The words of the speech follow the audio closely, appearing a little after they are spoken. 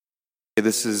Hey,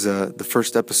 this is the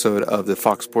first episode of the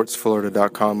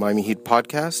FoxSportsFlorida.com Miami Heat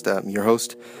podcast. I'm your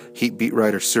host, Heat beat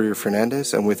writer Surya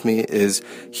Fernandez, and with me is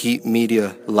Heat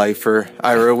media lifer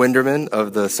Ira Winderman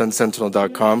of the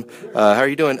SunSentinel.com. How are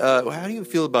you doing? How do you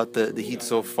feel about the Heat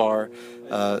so far?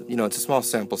 It's a small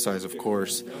sample size, of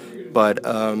course, but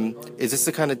is this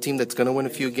the kind of team that's going to win a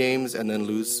few games and then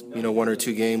lose, one or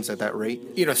two games at that rate?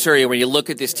 Surya, when you look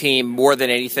at this team more than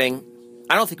anything,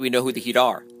 I don't think we know who the Heat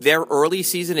are. Their early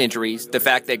season injuries, the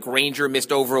fact that Granger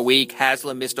missed over a week,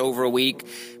 Haslem missed over a week,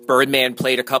 Birdman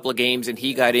played a couple of games and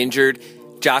he got injured,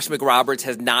 Josh McRoberts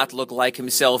has not looked like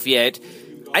himself yet.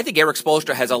 I think Erik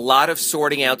Spoelstra has a lot of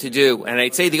sorting out to do, and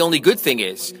I'd say the only good thing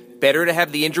is better to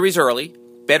have the injuries early,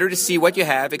 better to see what you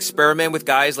have, experiment with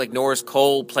guys like Norris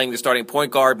Cole playing the starting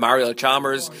point guard, Mario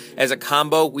Chalmers as a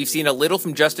combo. We've seen a little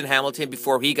from Justin Hamilton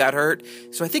before he got hurt.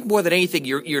 So I think more than anything,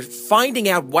 you're finding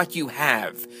out what you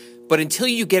have. But until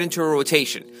you get into a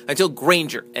rotation, until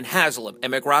Granger and Haslem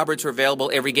and McRoberts are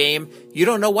available every game, you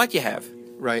don't know what you have.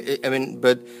 Right.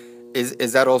 But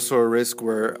is that also a risk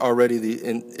where already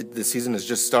the season has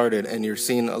just started and you're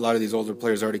seeing a lot of these older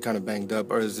players already kind of banged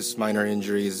up, or is this minor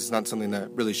injuries? It's not something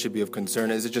that really should be of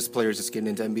concern. Is it just players just getting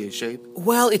into NBA shape?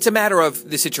 Well, it's a matter of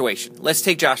the situation. Let's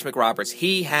take Josh McRoberts.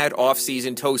 He had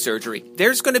off-season toe surgery.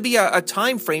 There's going to be a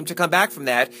time frame to come back from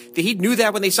that. The Heat knew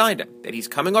that when they signed him, that he's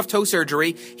coming off toe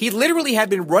surgery. He literally had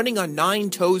been running on 9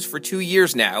 toes for 2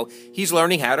 years now. He's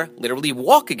learning how to literally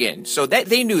walk again. So that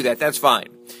they knew that. That's fine.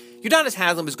 Udonis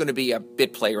Haslem is going to be a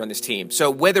bit player on this team. So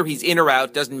whether he's in or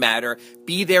out doesn't matter.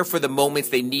 Be there for the moments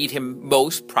they need him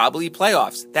most, probably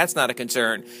playoffs. That's not a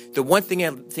concern. The one thing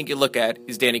I think you look at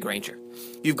is Danny Granger.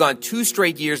 You've gone 2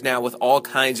 straight years now with all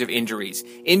kinds of injuries.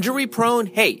 Injury prone,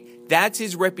 hey, that's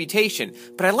his reputation.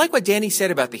 But I like what Danny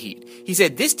said about the Heat. He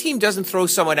said, this team doesn't throw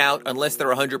someone out unless they're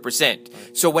 100%.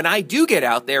 So when I do get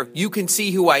out there, you can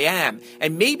see who I am.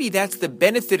 And maybe that's the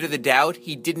benefit of the doubt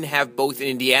he didn't have both in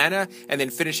Indiana and then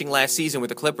finishing last season with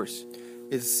the Clippers.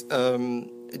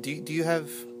 Do you have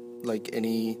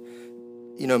any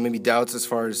maybe doubts as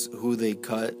far as who they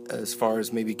cut, as far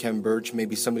as maybe Ken Birch,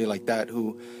 maybe somebody like that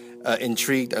who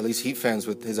intrigued at least Heat fans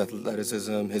with his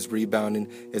athleticism, his rebounding?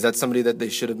 Is that somebody that they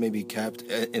should have maybe kept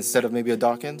instead of maybe a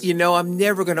Dawkins? I'm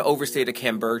never going to overstate a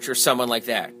Ken Birch or someone like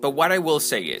that. But what I will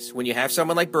say is, when you have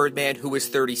someone like Birdman, who is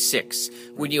 36,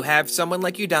 when you have someone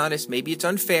like Udonis, maybe it's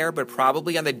unfair, but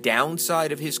probably on the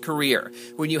downside of his career,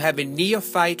 when you have a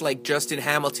neophyte like Justin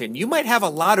Hamilton, you might have a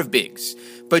lot of bigs.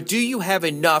 But do you have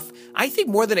enough? I think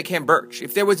more than a Ken Birch.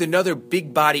 If there was another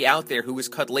big body out there who was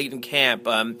cut late in camp,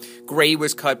 Gray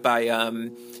was cut by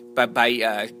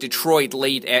Detroit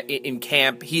late in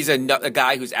camp. He's a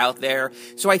guy who's out there.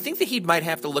 So I think the Heat might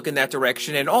have to look in that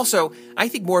direction. And also, I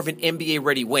think more of an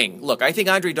NBA-ready wing. Look, I think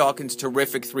Andre Dawkins,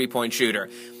 terrific three-point shooter.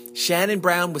 Shannon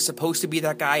Brown was supposed to be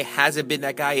that guy, hasn't been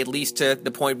that guy, at least to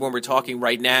the point when we're talking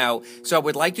right now. So I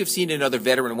would like to have seen another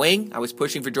veteran wing. I was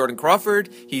pushing for Jordan Crawford.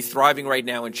 He's thriving right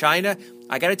now in China.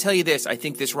 I got to tell you this, I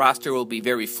think this roster will be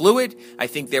very fluid. I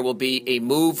think there will be a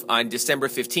move on December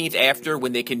 15th after,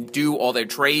 when they can do all their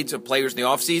trades of players in the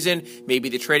offseason, maybe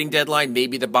the trading deadline,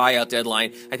 maybe the buyout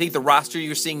deadline. I think the roster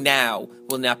you're seeing now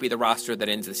will not be the roster that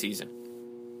ends the season.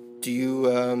 Are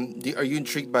you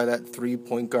intrigued by that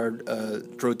 3-point guard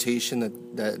rotation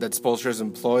that Spoelstra has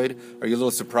employed? Are you a little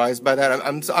surprised by that?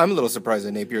 I'm a little surprised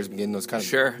that Napier's been getting those kind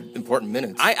of important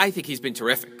minutes. I think he's been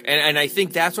terrific, and I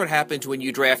think that's what happens when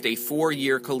you draft a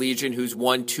 4-year collegian who's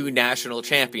won 2 national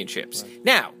championships. Right.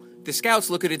 Now, the scouts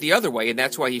look at it the other way, and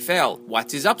that's why he fell.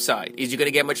 What's his upside? Is he going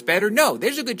to get much better? No.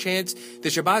 There's a good chance the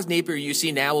Shabazz Napier you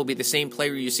see now will be the same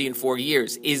player you see in 4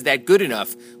 years. Is that good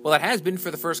enough? Well, it has been for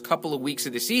the first couple of weeks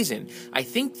of the season. I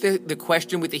think the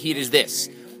question with the Heat is this.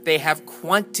 They have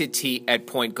quantity at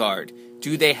point guard.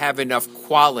 Do they have enough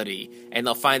quality? And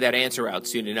they'll find that answer out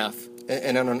soon enough.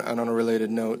 And on a related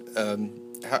note,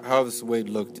 how has Wade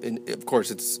looked? And of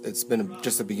course, it's been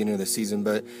just the beginning of the season,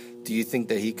 but do you think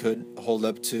that he could hold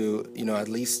up to at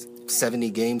least 70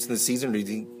 games in the season, or do you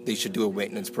think they should do a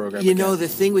maintenance program? The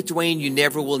thing with Dwayne, you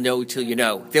never will know till you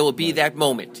know. There will be that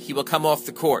moment. He will come off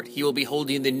the court. He will be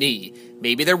holding the knee.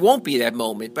 Maybe there won't be that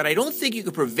moment, but I don't think you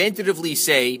could preventatively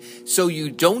say, so you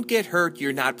don't get hurt,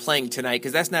 you're not playing tonight,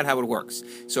 because that's not how it works.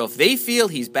 So if they feel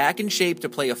he's back in shape to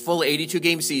play a full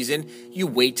 82-game season, you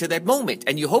wait to that moment.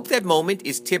 And you hope that moment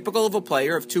is typical of a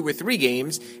player of 2 or 3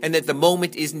 games, and that the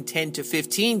moment isn't 10 to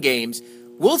 15 games.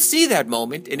 We'll see that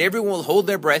moment, and everyone will hold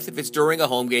their breath if it's during a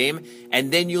home game,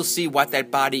 and then you'll see what that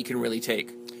body can really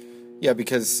take. Yeah,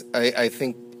 because I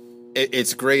think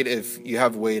it's great if you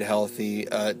have Wade healthy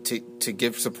to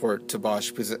give support to Bosh,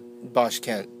 because Bosch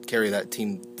can't carry that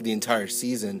team the entire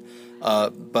season.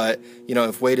 But,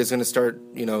 if Wade is going to start,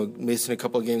 missing a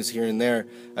couple of games here and there,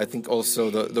 I think also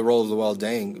the role of Luol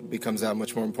Deng becomes that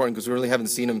much more important because we really haven't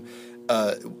seen him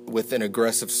with an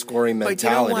aggressive scoring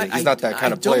mentality. He's not that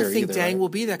kind of player either. I don't think Deng will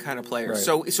be that kind of player. Right.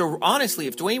 So honestly,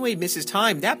 if Dwayne Wade misses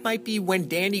time, that might be when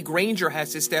Danny Granger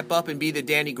has to step up and be the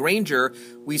Danny Granger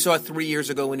we saw 3 years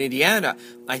ago in Indiana.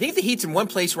 I think the Heat's in one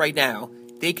place right now.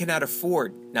 They cannot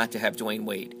afford not to have Dwayne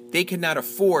Wade. They cannot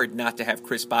afford not to have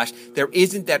Chris Bosh. There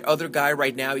isn't that other guy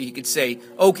right now you could say,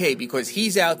 okay, because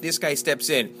he's out, this guy steps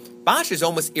in. Bosh is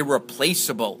almost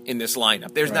irreplaceable in this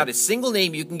lineup. There's not a single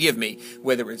name you can give me,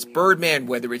 whether it's Birdman,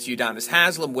 whether it's Udonis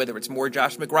Haslem, whether it's more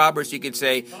Josh McRoberts. You could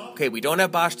say, okay, we don't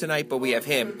have Bosh tonight, but we have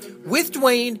him. With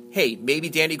Dwayne, hey, maybe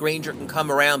Danny Granger can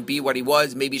come around, be what he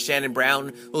was. Maybe Shannon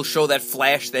Brown will show that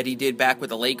flash that he did back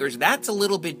with the Lakers. That's a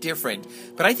little bit different.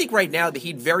 But I think right now the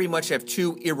Heat very much have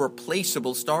two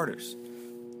irreplaceable starters.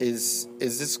 Is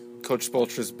this Coach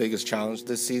Spoelstra's biggest challenge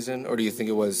this season, or do you think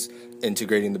it was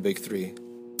integrating the big three?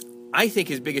 I think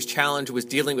his biggest challenge was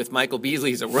dealing with Michael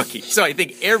Beasley as a rookie. So I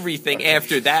think everything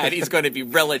after that is going to be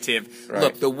relative. Right.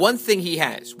 Look, the one thing he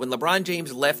has, when LeBron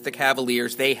James left the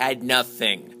Cavaliers, they had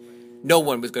nothing. No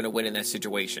one was going to win in that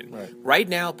situation. Right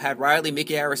now, Pat Riley,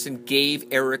 Mickey Arison gave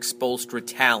Eric Spoelstra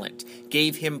talent,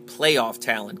 gave him playoff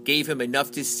talent, gave him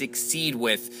enough to succeed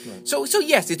with. So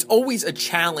yes, it's always a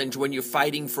challenge when you're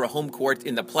fighting for a home court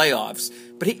in the playoffs.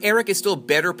 But Eric is still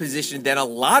better positioned than a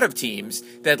lot of teams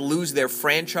that lose their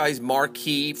franchise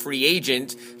marquee free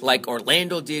agent, like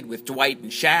Orlando did with Dwight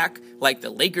and Shaq, like the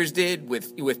Lakers did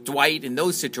with Dwight in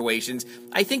those situations.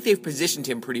 I think they've positioned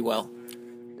him pretty well.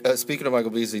 Speaking of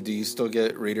Michael Beasley, do you still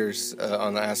get readers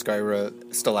on the Ask Ira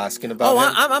still asking about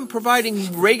him? I'm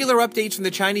providing regular updates from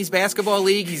the Chinese Basketball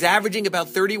League. He's averaging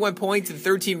about 31 points and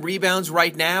 13 rebounds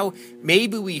right now.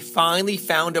 Maybe we finally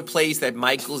found a place that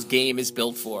Michael's game is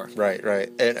built for. Right.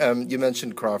 And you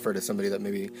mentioned Crawford as somebody that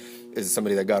maybe is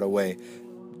somebody that got away.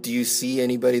 Do you see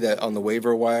anybody that on the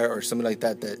waiver wire or something like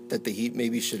that the Heat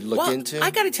maybe should look into?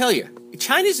 I got to tell you,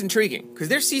 China's intriguing because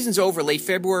their season's over late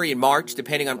February and March,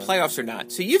 depending on playoffs or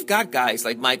not. So you've got guys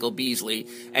like Michael Beasley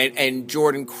and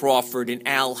Jordan Crawford and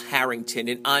Al Harrington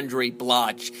and Andre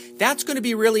Bloch. That's going to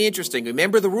be really interesting.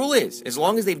 Remember, the rule is, as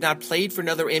long as they've not played for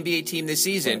another NBA team this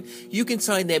season, you can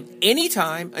sign them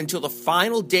anytime until the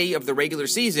final day of the regular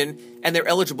season, and they're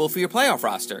eligible for your playoff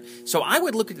roster. So I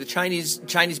would look at the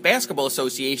Chinese Basketball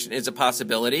Association as a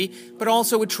possibility, but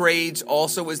also with trades,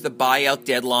 also as the buyout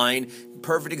deadline.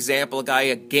 Perfect example, a guy,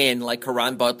 again, like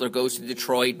Caron Butler goes to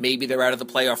Detroit. Maybe they're out of the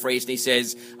playoff race, and he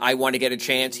says, I want to get a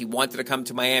chance. He wanted to come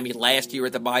to Miami last year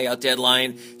at the buyout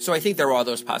deadline. So I think there are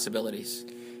those possibilities.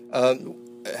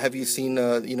 Have you seen,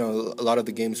 a lot of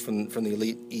the games from the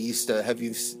Elite East? Have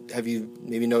you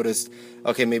maybe noticed,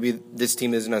 okay, maybe this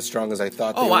team isn't as strong as I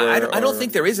thought they were? I don't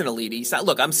think there is an Elite East.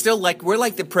 Look, I'm still we're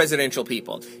like the presidential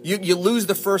people. You lose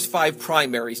the first 5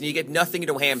 primaries and you get nothing in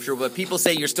New Hampshire, but people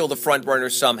say you're still the front runner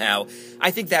somehow.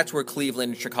 I think that's where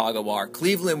Cleveland and Chicago are.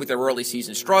 Cleveland with their early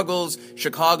season struggles.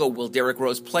 Chicago, will Derrick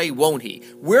Rose play? Won't he?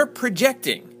 We're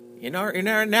projecting. In our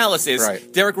analysis,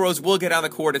 Derrick Rose will get on the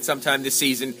court at some time this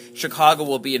season. Chicago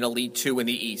will be an Elite 2 in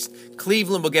the East.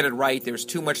 Cleveland will get it right. There's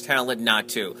too much talent not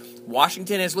to.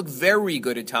 Washington has looked very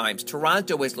good at times.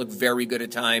 Toronto has looked very good at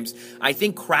times. I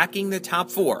think cracking the top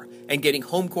 4 and getting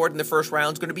home court in the first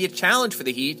round is going to be a challenge for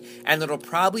the Heat, and it'll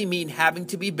probably mean having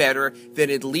to be better than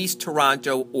at least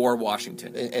Toronto or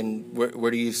Washington. And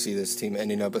where do you see this team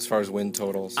ending up as far as win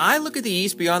totals? I look at the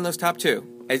East beyond those top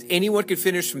 2. As anyone could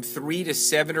finish from 3 to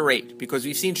 7 or 8, because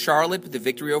we've seen Charlotte with the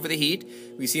victory over the Heat.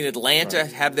 We've seen Atlanta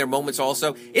have their moments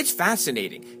also. It's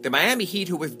fascinating. The Miami Heat,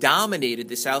 who have dominated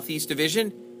the Southeast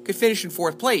Division, could finish in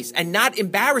 4th place. And not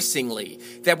embarrassingly,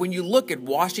 that when you look at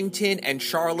Washington and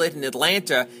Charlotte and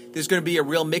Atlanta, there's going to be a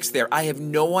real mix there. I have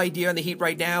no idea on the Heat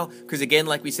right now, because again,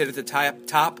 like we said at the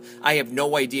top, I have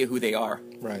no idea who they are.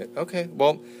 Right. Okay.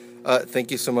 Well, thank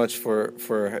you so much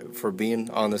for being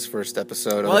on this first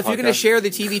episode. Well, if you're going to share the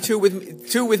TV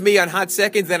two with me on Hot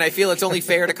Seconds, then I feel it's only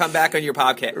fair to come back on your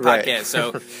podcast.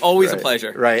 So always a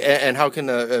pleasure. Right. And how can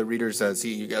readers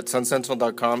see you? Got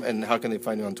sunsentinel.com, and how can they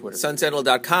find you on Twitter?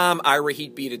 Sunsentinel.com, Ira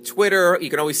Heatbeat at Twitter.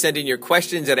 You can always send in your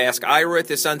questions at Ask Ira at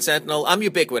the Sun Sentinel. I'm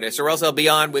ubiquitous, or else I'll be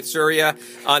on with Surya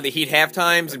on the Heat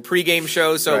halftimes and pregame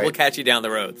shows. So we'll catch you down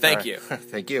the road. Thank you.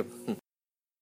 Thank you.